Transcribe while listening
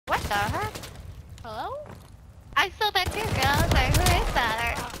saw her. Hello? I saw that too, girl. I was like, who is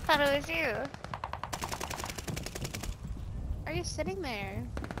that? I thought it was you. Are you sitting there?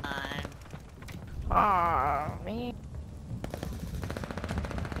 Aw, man.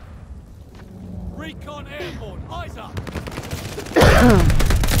 Recon airborne, eyes up!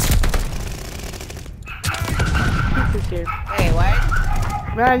 Pizza's here. Hey,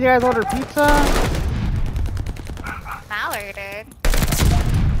 what? Man, you guys ordered pizza? Mallory did.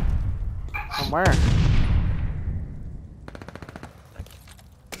 From where?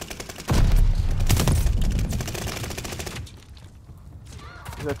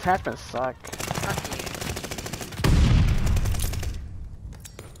 These attachments suck. Fuck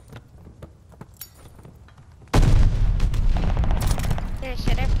you. You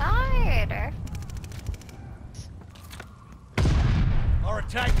should have died. Our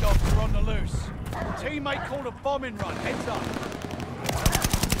attack dogs are on the loose. Teammate called a bombing run, heads up.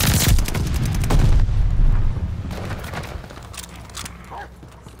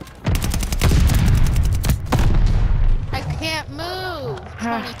 I can't move.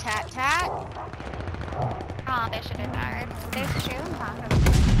 20 tat tat. Oh, they should have died. There's two on top of me.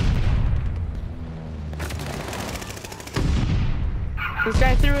 This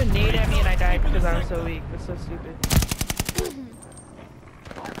guy threw a nade at me and I died because I was so weak. That's so stupid.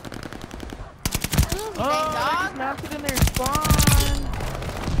 Oh, I just knocked it in their spawn.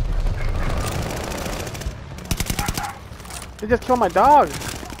 They just killed my dog.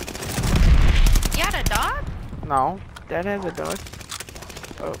 You had a dog? No. Dad has a dog.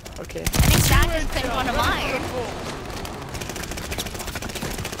 Oh, okay. I think Dad just picked one of mine.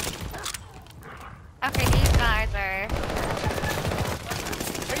 Okay, these guys are...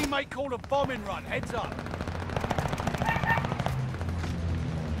 Teammate called a bombing run, heads up.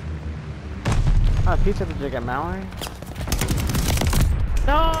 Pizza, did you get Mallory?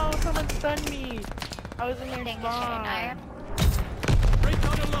 No, someone stunned me. I was in their Think you should have spawn. died.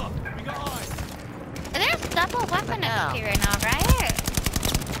 Recon aloft, we got eyes. There's double weapon No. XP right now, right?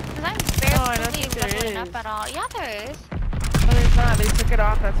 Because I'm I don't barely think there leveling is. up at all. Yeah, there is. Oh, there's not. They took it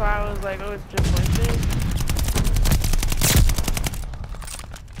off. That's why I was like, oh, it's just worth it.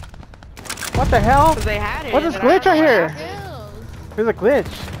 What the hell? Because they had it. What's this and I glitch right was here? like, Kills. There's a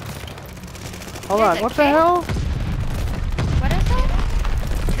glitch. Hold There's on, a what the kid? hell? What is it?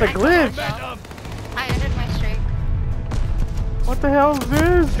 It's a glitch. Momentum. I ended my streak. What the hell is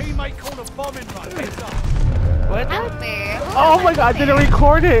this? Teammate called a bombing run, heads up. What? Help me. Oh my god, I didn't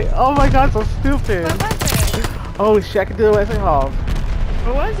record it. Oh my god, so stupid. What was it? Oh shit, I can do the Wesley Halls.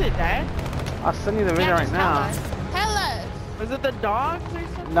 What was it, Dad? I'll send you the video right just now. Tell us. Was it the dogs or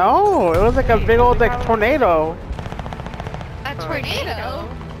something? No, it was like a Wait, big old like like how- tornado. A tornado?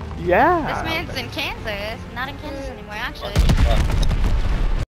 This Yeah. man's in Kansas. Not in Kansas anymore, actually.